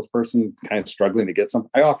a salesperson kind of struggling to get something,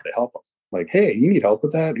 I offer to help them. Like, hey, you need help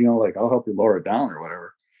with that? I'll help you lower it down or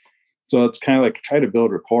whatever. So it's kind of like try to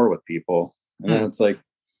build rapport with people. And then it's like,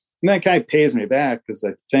 and that kind of pays me back because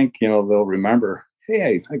I think, they'll remember,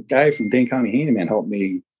 hey, a guy from Dane County Handyman helped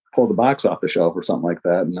me pull the box off the shelf or something like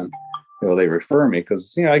that. And then, they refer me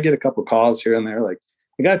because, I get a couple calls here and there, like,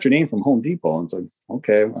 I got your name from Home Depot. And it's like,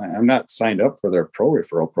 okay, I'm not signed up for their pro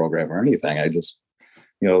referral program or anything. I just,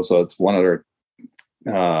 so it's one of their,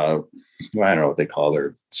 I don't know what they call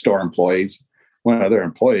their store employees. One of their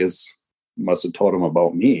employees must have told them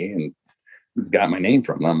about me and got my name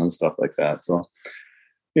from them and stuff like that. So,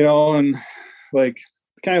 and like,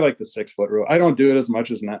 kind of like the 6 foot rule. I don't do it as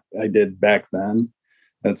much as I did back then.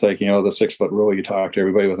 It's like, the 6 foot rule, you talk to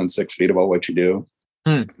everybody within 6 feet about what you do.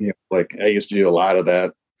 Like I used to do a lot of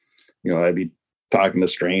that. I'd be talking to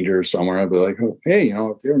strangers somewhere. I'd be like, oh, hey,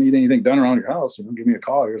 if you ever need anything done around your house, give me a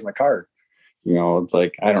call. Here's my card. It's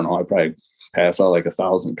like, I don't know. I probably passed out like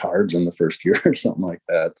 1,000 cards in the first year or something like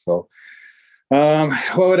that. So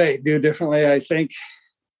what would I do differently? I think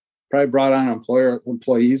probably brought on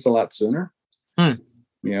employees a lot sooner,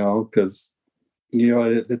 because,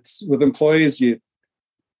 it's with employees,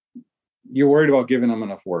 you're worried about giving them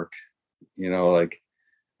enough work. Like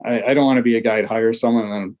I don't want to be a guy to hire someone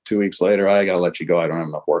and then 2 weeks later, I got to let you go. I don't have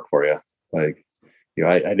enough work for you. Like,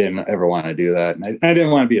 I didn't ever want to do that. And I didn't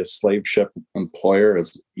want to be a slave ship employer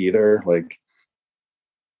as either. Like,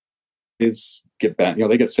 kids get back,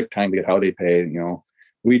 they get sick time to get holiday pay.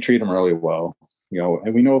 We treat them really well,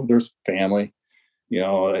 and we know there's family.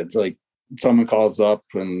 It's like someone calls up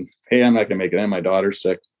and, hey, I'm not going to make it in. My daughter's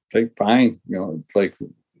sick. It's like, fine. It's like,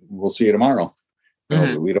 we'll see you tomorrow.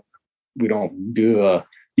 We don't do the,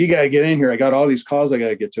 you got to get in here. I got all these calls I got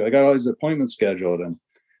to get to. I got all these appointments scheduled. And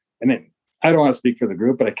then I don't want to speak for the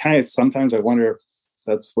group, but sometimes I wonder if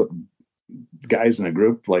that's what guys in a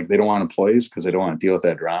group, like they don't want employees because they don't want to deal with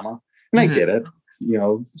that drama. And I get it.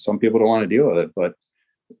 Some people don't want to deal with it, but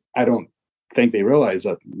I don't think they realize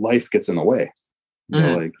that life gets in the way.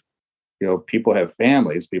 People have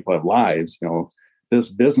families, people have lives. This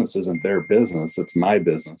business isn't their business. It's my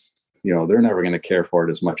business. They're never going to care for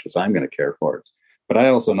it as much as I'm going to care for it. But I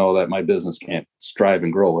also know that my business can't strive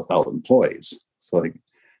and grow without employees. So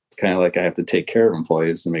it's kind of like I have to take care of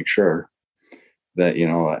employees to make sure that,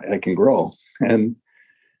 I can grow. And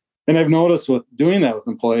I've noticed with doing that with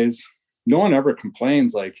employees, no one ever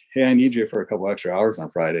complains like, hey, I need you for a couple extra hours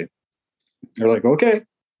on Friday. They're like, okay.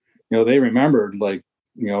 They remembered like,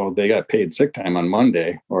 they got paid sick time on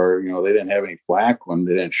Monday, or, they didn't have any flack when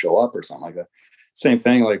they didn't show up or something like that. Same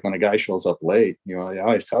thing, like when a guy shows up late, I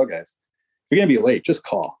always tell guys, if you're going to be late, just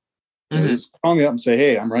call. Just call me up and say,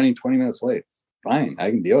 hey, I'm running 20 minutes late. Fine, I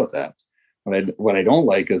can deal with that. What I don't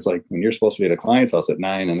like is like when you're supposed to be at a client's house at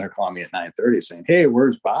 9 and they're calling me at 9:30 saying, hey,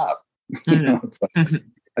 where's Bob? It's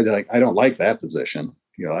like, I don't like that position.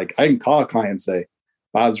 Like I can call a client and say,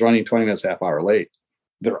 Bob's running 20 minutes, half hour late.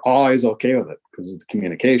 They're always okay with it because it's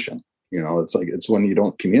communication. It's like, it's when you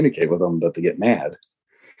don't communicate with them that they get mad.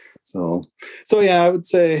 So yeah, I would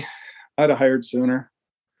say I'd have hired sooner.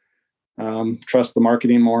 Trust the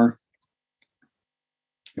marketing more.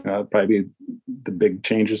 Probably the big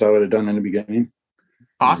changes I would have done in the beginning.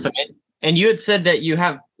 Awesome. And you had said that you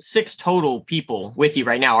have 6 total people with you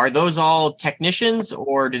right now. Are those all technicians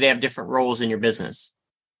or do they have different roles in your business?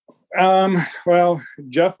 Well,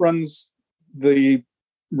 Jeff runs the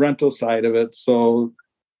rental side of it. So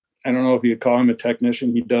I don't know if you'd call him a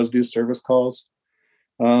technician. He does do service calls.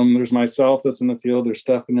 There's myself that's in the field. There's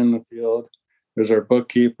Stefan in the field. There's our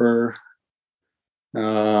bookkeeper.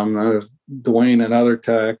 There's Dwayne, another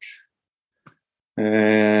tech.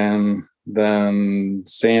 And then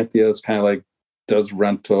Santhia is kind of like does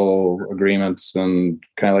rental agreements and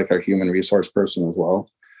kind of like our human resource person as well.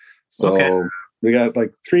 So we got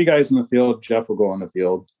like 3 guys in the field. Jeff will go in the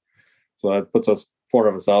field. So that puts us 4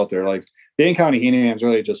 of us out there. Like Dane County Handyman is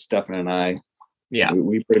really just Stefan and I. Yeah.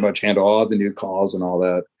 We pretty much handle all the new calls and all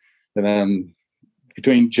that. And then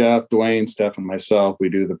between Jeff, Dwayne, Steph, and myself, we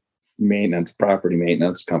do the property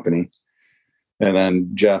maintenance company. And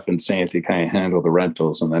then Jeff and Santy kind of handle the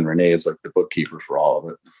rentals. And then Renee is like the bookkeeper for all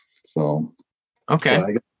of it. So, okay. So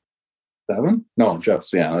I guess 7? No,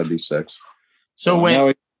 Jeff's, yeah, that'd be 6. So now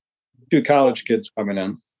we 2 college kids coming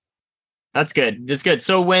in. That's good. That's good.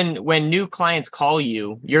 So when new clients call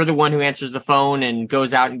you, you're the one who answers the phone and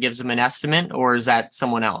goes out and gives them an estimate, or is that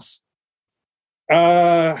someone else?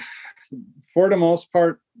 For the most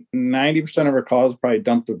part, 90% of our calls probably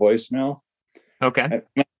dump to voicemail. Okay.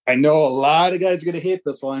 I know a lot of guys are going to hate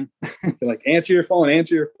this one. They're like, answer your phone.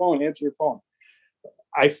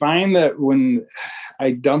 I find that when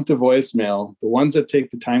I dump to voicemail, the ones that take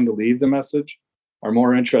the time to leave the message are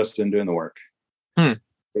more interested in doing the work.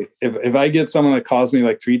 If I get someone that calls me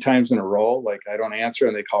like 3 times in a row, like I don't answer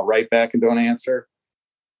and they call right back and don't answer,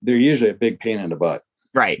 they're usually a big pain in the butt.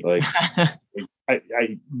 Right. Like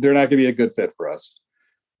they're not going to be a good fit for us.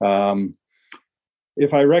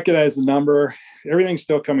 If I recognize the number, everything's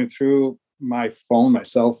still coming through my phone, my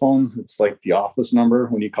cell phone. It's like the office number.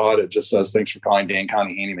 When you call it, it just says, "Thanks for calling Dane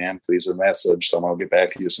County Handyman. Please leave a message. Someone will get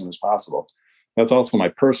back to you as soon as possible." That's also my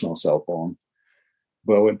personal cell phone.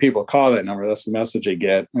 But when people call that number, that's the message they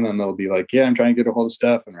get. And then they'll be like, "Yeah, I'm trying to get a hold of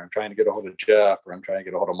Stefan, or I'm trying to get a hold of Jeff, or I'm trying to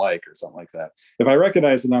get a hold of Mike," or something like that. If I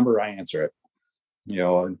recognize the number, I answer it.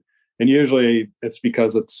 And usually it's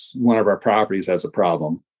because it's one of our properties has a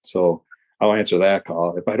problem. So I'll answer that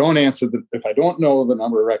call. If I don't know the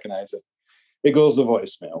number, recognize it, it goes to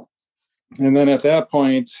voicemail. And then at that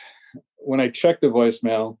point, when I check the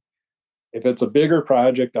voicemail, if it's a bigger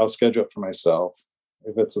project, I'll schedule it for myself.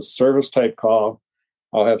 If it's a service type call,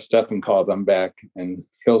 I'll have Stefan call them back and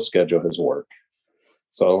he'll schedule his work.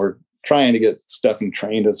 So we're trying to get Stefan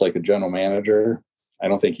trained as like a general manager. I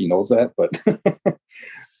don't think he knows that, but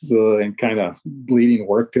so I'm kind of bleeding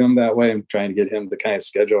work to him that way. I'm trying to get him to kind of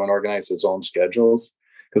schedule and organize his own schedules.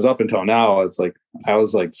 Because up until now, it's like I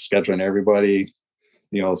was like scheduling everybody,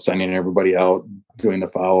 sending everybody out, doing the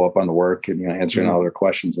follow up on the work and answering all their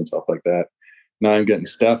questions and stuff like that. Now I'm getting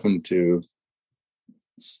Stefan to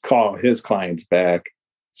call his clients back,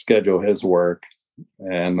 schedule his work,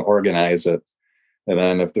 and organize it. And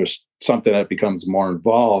then if there's something that becomes more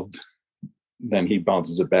involved, then he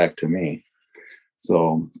bounces it back to me.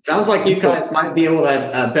 So sounds like you guys might be able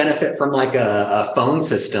to benefit from like a phone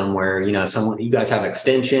system where, you guys have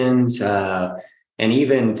extensions, and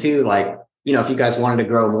even too, like, if you guys wanted to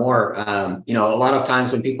grow more, a lot of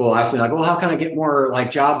times when people ask me like, well, how can I get more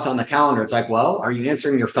like jobs on the calendar? It's like, well, are you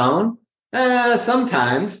answering your phone?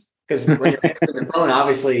 Sometimes, because when you're answering the phone,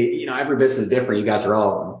 obviously, every business is different. You guys are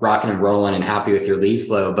all rocking and rolling and happy with your lead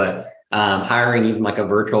flow, but hiring even like a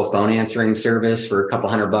virtual phone answering service for a couple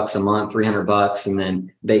 $100 a month, $300, and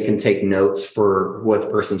then they can take notes for what the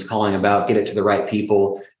person's calling about, get it to the right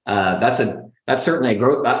people. That's certainly a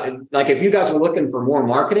growth. Like if you guys were looking for more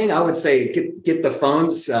marketing, I would say get the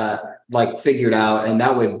phones like figured out, and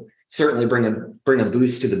that would certainly bring a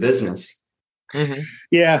boost to the business. Mm-hmm.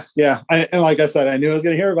 Yeah. And like I said, I knew I was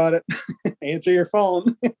going to hear about it. Answer your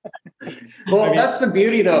phone. Well, that's the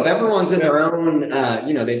beauty though. If everyone's in their own,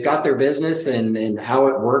 they've got their business and how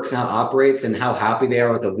it works, how it operates, and how happy they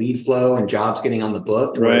are with the lead flow and jobs getting on the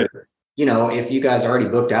book. Right. Where, if you guys already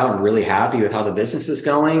booked out and really happy with how the business is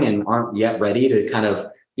going and aren't yet ready to kind of,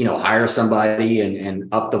 hire somebody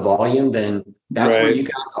and up the volume, then that's where you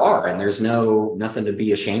guys are. And there's nothing to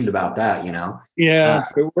be ashamed about that, Yeah.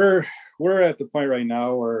 We're at the point right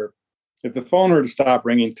now where if the phone were to stop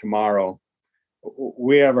ringing tomorrow,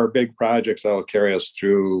 we have our big projects that will carry us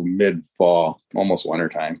through mid-fall, almost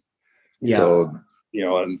wintertime. Yeah. So,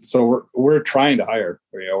 and so we're trying to hire.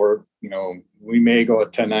 We may go a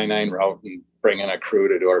 1099 route and bring in a crew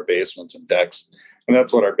to do our basements and decks. And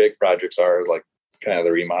that's what our big projects are, like kind of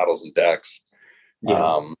the remodels and decks.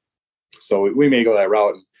 Yeah. So we may go that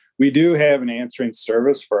route. We do have an answering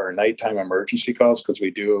service for our nighttime emergency calls because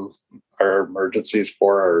we do our emergencies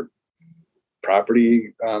for our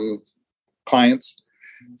property clients.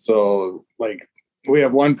 So like we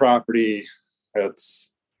have one property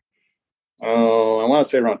that's, I want to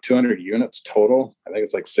say around 200 units total. I think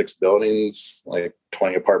it's like 6 buildings, like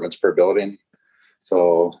 20 apartments per building.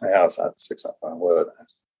 So yeah, it's not 6,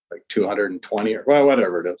 like 220 or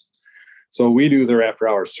whatever it is. So we do their after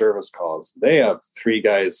hours service calls. They have 3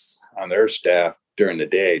 guys on their staff during the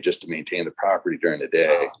day just to maintain the property during the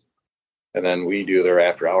day. And then we do their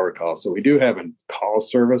after hour calls. So we do have a call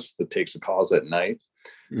service that takes the calls at night.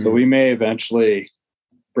 Mm-hmm. So we may eventually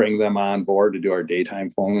bring them on board to do our daytime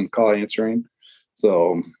phone call answering.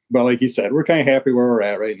 So, but like you said, we're kind of happy where we're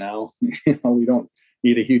at right now. We don't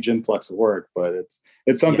need a huge influx of work, but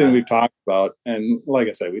it's something we've talked about. And like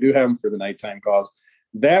I said, we do have them for the nighttime calls.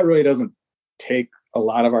 That really doesn't take a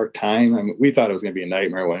lot of our time. I mean, we thought it was going to be a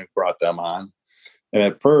nightmare when we brought them on. And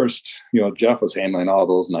at first, Jeff was handling all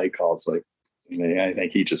those night calls. Like, I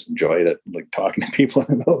think he just enjoyed it, like talking to people in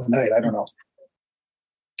the middle of the night. I don't know.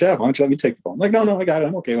 Jeff, why don't you let me take the phone? Like, no, I got it.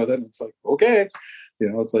 I'm okay with it. And it's like, okay.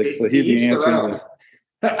 It's like, so he'd be answering.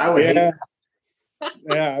 I would. Yeah.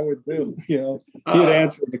 Yeah, I would too. He'd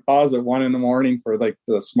answer the calls at 1 a.m. for like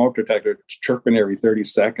the smoke detector chirping every 30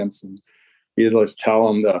 seconds. And he'd just tell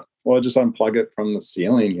them just unplug it from the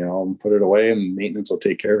ceiling, and put it away, and maintenance will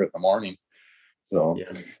take care of it in the morning. So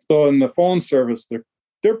in the phone service,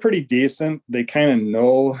 they're pretty decent. They kind of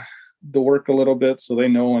know the work a little bit. So they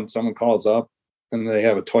know when someone calls up and they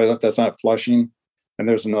have a toilet that's not flushing and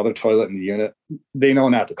there's another toilet in the unit, they know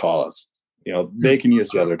not to call us. They can use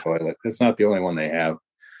the other toilet. It's not the only one they have.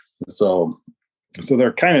 So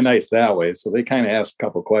they're kind of nice that way. So they kind of ask a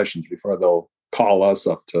couple of questions before they'll call us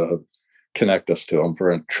up to connect us to them for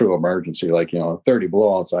a true emergency, like, 30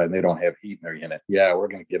 below outside and they don't have heat in their unit. Yeah, we're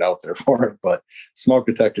going to get out there for it. But smoke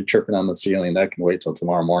detector chirping on the ceiling, that can wait till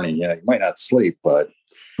tomorrow morning. Yeah, you might not sleep, but,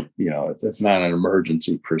 it's not an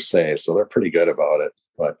emergency per se. So they're pretty good about it.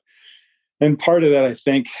 And part of that, I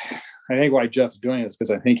think why Jeff's doing it is because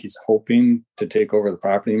I think he's hoping to take over the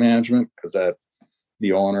property management, because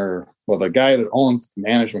the guy that owns the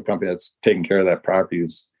management company that's taking care of that property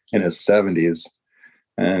is in his 70s.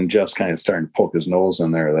 And Jeff's kind of starting to poke his nose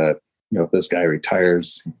in there that, if this guy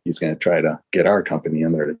retires, he's going to try to get our company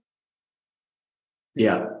in there.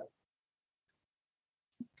 Yeah.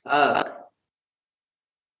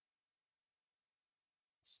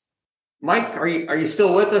 Mike, are you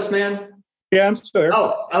still with us, man? Yeah, I'm still here.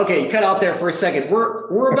 Oh, okay. You cut out there for a second.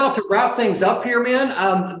 We're about to wrap things up here, man.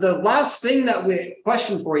 The last thing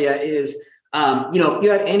question for you is, if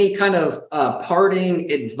you had any kind of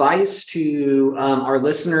parting advice to our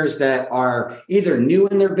listeners that are either new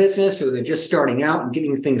in their business or they're just starting out and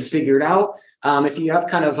getting things figured out. If you have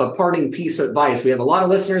kind of a parting piece of advice, we have a lot of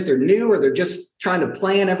listeners, they're new or they're just trying to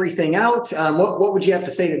plan everything out. What would you have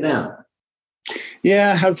to say to them?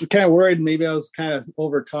 Yeah, I was kind of worried. Maybe I was kind of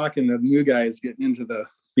over talking the new guys getting into the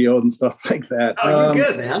field and stuff like that. Oh, you're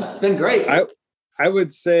good, man. It's been great. I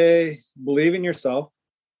would say believe in yourself,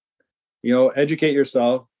 educate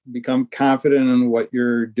yourself, become confident in what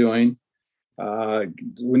you're doing.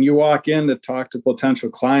 When you walk in to talk to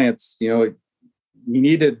potential clients, you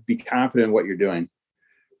need to be confident in what you're doing.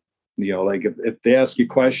 Like if they ask you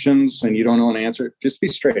questions and you don't know an answer, just be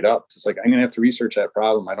straight up. Just like, I'm going to have to research that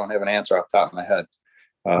problem. I don't have an answer off the top of my head.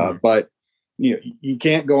 But you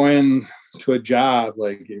can't go in to a job.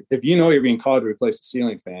 Like if you're being called to replace a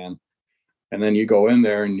ceiling fan and then you go in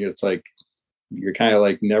there and it's like, you're kind of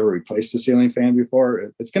like never replaced a ceiling fan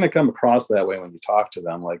before. It's going to come across that way when you talk to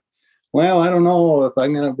them. Like, well, I don't know if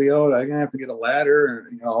I'm going to be able, I'm going to have to get a ladder.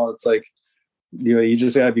 It's like, you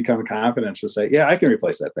just got to become confident to say, yeah, I can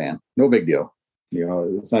replace that fan. No big deal.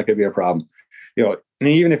 It's not going to be a problem. And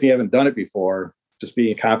even if you haven't done it before, just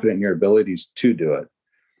being confident in your abilities to do it.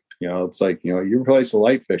 It's like, you replace a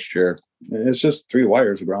light fixture and it's just 3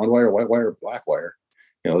 wires, a ground wire, white wire, black wire.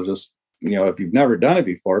 If you've never done it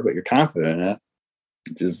before, but you're confident in it,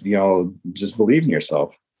 just believe in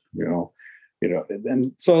yourself,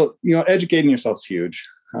 and so, educating yourself is huge.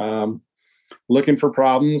 Looking for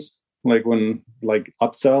problems. Like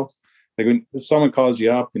upsell, like when someone calls you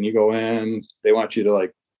up and you go in, they want you to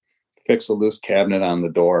like fix a loose cabinet on the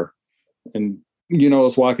door. And,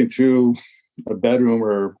 it's walking through a bedroom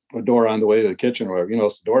or a door on the way to the kitchen or whatever,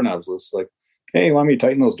 it's the doorknobs loose. Like, hey, you want me to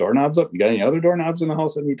tighten those doorknobs up? You got any other doorknobs in the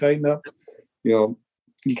house that need tightened up? You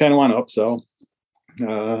kind of want to upsell.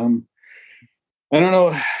 I don't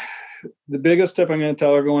know. The biggest tip I'm going to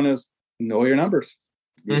tell everyone is know your numbers.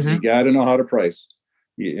 You got to know how to price.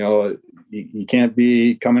 You can't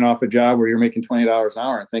be coming off a job where you're making $20 an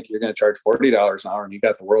hour and think you're going to charge $40 an hour and you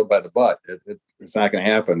got the world by the butt. It's not going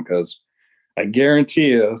to happen, because I guarantee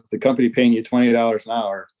you the company paying you $20 an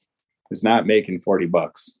hour is not making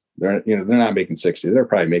 $40. They're not making 60. They're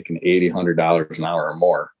probably making $80, $100 an hour or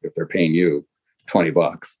more if they're paying you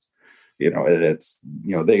 $20.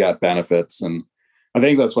 They got benefits, and I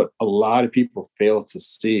think that's what a lot of people fail to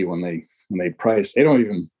see when they price.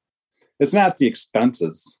 It's not the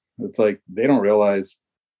expenses. It's like they don't realize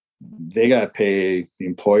they got to pay the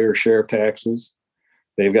employer share of taxes.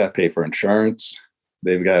 They've got to pay for insurance.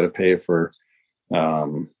 They've got to pay for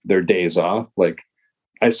their days off. Like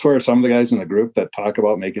I swear some of the guys in the group that talk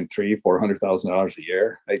about making $300,000-$400,000 a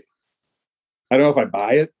year, I don't know if I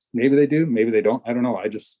buy it. Maybe they do, maybe they don't. I don't know. I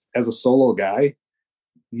just, as a solo guy,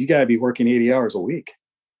 you got to be working 80 hours a week.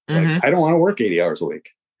 Like, I don't want to work 80 hours a week.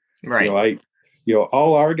 Right.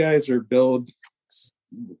 All our guys are billed.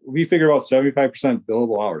 We figure about 75%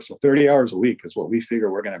 billable hours. So 30 hours a week is what we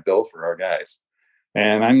figure we're going to bill for our guys.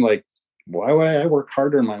 And I'm like, why would I work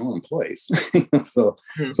harder in my own place? So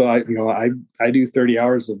I do 30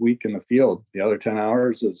 hours a week in the field. The other 10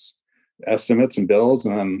 hours is estimates and bills,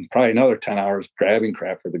 and then probably another 10 hours grabbing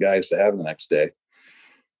crap for the guys to have the next day.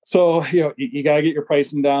 So, you got to get your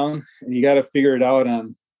pricing down, and you got to figure it out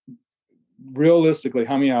on realistically,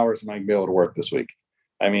 how many hours am I going to be able to work this week?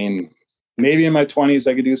 I mean, maybe in my 20s,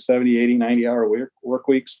 I could do 70, 80, 90 hour work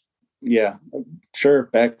weeks. Yeah, sure.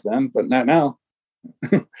 Back then, but not now.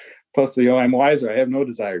 Plus, I'm wiser. I have no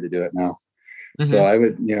desire to do it now. So I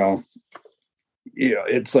would,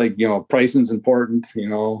 it's like, pricing's important,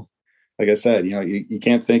 like I said, you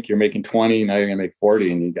can't think you're making 20, now you're going to make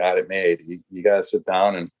 40 and you got it made. You got to sit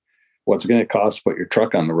down and what's it going to cost to put your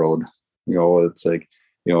truck on the road? It's like,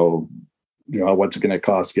 what's it going to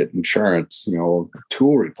cost to get insurance,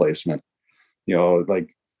 tool replacement,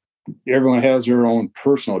 like everyone has their own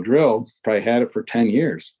personal drill, probably had it for 10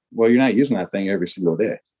 years. Well, you're not using that thing every single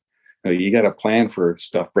day. You got to plan for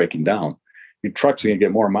stuff breaking down. Your truck's going to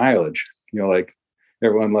get more mileage. Like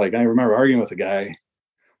everyone, I remember arguing with a guy,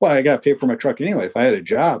 well, I got to pay for my truck anyway. If I had a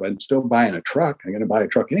job, I'm still buying a truck. I'm going to buy a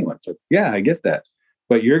truck anyway. It's like, yeah, I get that.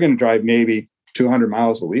 But you're going to drive maybe 200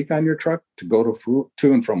 miles a week on your truck to go to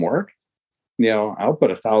and from work. I'll put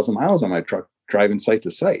 1,000 miles on my truck driving site to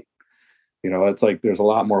site. It's like there's a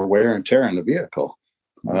lot more wear and tear in the vehicle.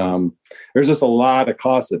 There's just a lot of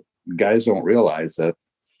costs that guys don't realize that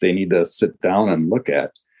they need to sit down and look at.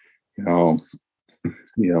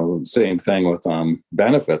 Same thing with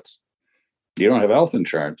benefits. You don't have health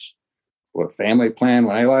insurance. What family plan,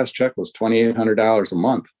 when I last checked, was $2,800 a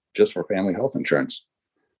month just for family health insurance.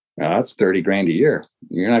 Now that's $30,000 a year.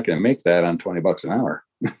 You're not going to make that on $20 an hour.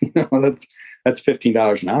 That's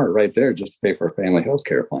 $15 an hour right there just to pay for a family health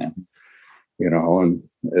care plan. And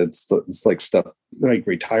it's like stuff like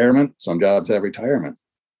retirement. Some jobs have retirement.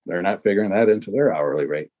 They're not figuring that into their hourly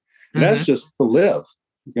rate. And that's just to live.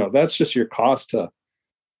 That's just your cost to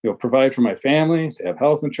provide for my family, to have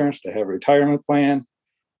health insurance, to have a retirement plan.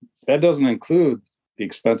 That doesn't include the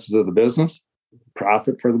expenses of the business,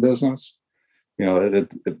 profit for the business.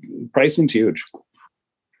 Pricing's huge.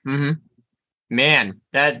 Man,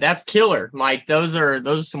 that's killer, Mike. Those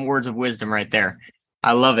are some words of wisdom right there.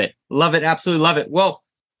 I love it. Love it. Absolutely love it. Well,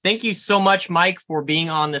 thank you so much, Mike, for being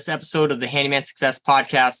on this episode of the Handyman Success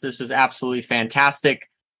Podcast. This was absolutely fantastic.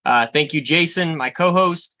 Thank you, Jason, my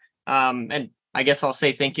co-host. And I guess I'll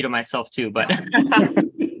say thank you to myself too, but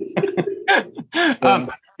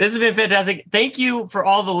this has been fantastic. Thank you for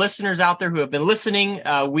all the listeners out there who have been listening.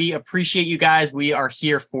 We appreciate you guys. We are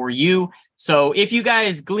here for you. So if you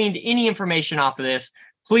guys gleaned any information off of this,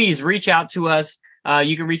 please reach out to us.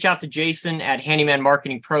 You can reach out to Jason at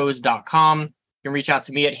handymanmarketingpros.com. You can reach out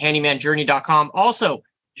to me at handymanjourney.com. Also,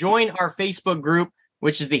 join our Facebook group,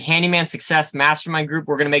 which is the Handyman Success Mastermind Group.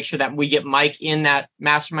 We're going to make sure that we get Mike in that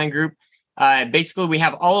mastermind group. Basically, we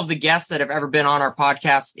have all of the guests that have ever been on our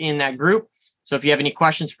podcast in that group. So if you have any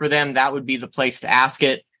questions for them, that would be the place to ask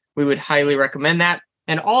it. We would highly recommend that.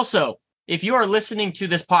 And also, if you are listening to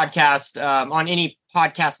this podcast on any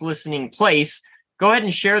podcast listening place, go ahead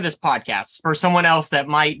and share this podcast for someone else that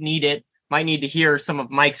might need it, might need to hear some of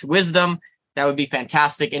Mike's wisdom. That would be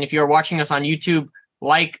fantastic. And if you're watching us on YouTube,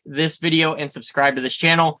 like this video and subscribe to this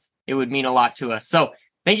channel. It would mean a lot to us. So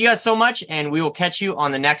thank you guys so much. And we will catch you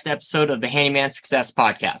on the next episode of the Handyman Success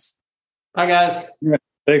Podcast. Bye, guys.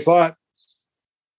 Thanks a lot.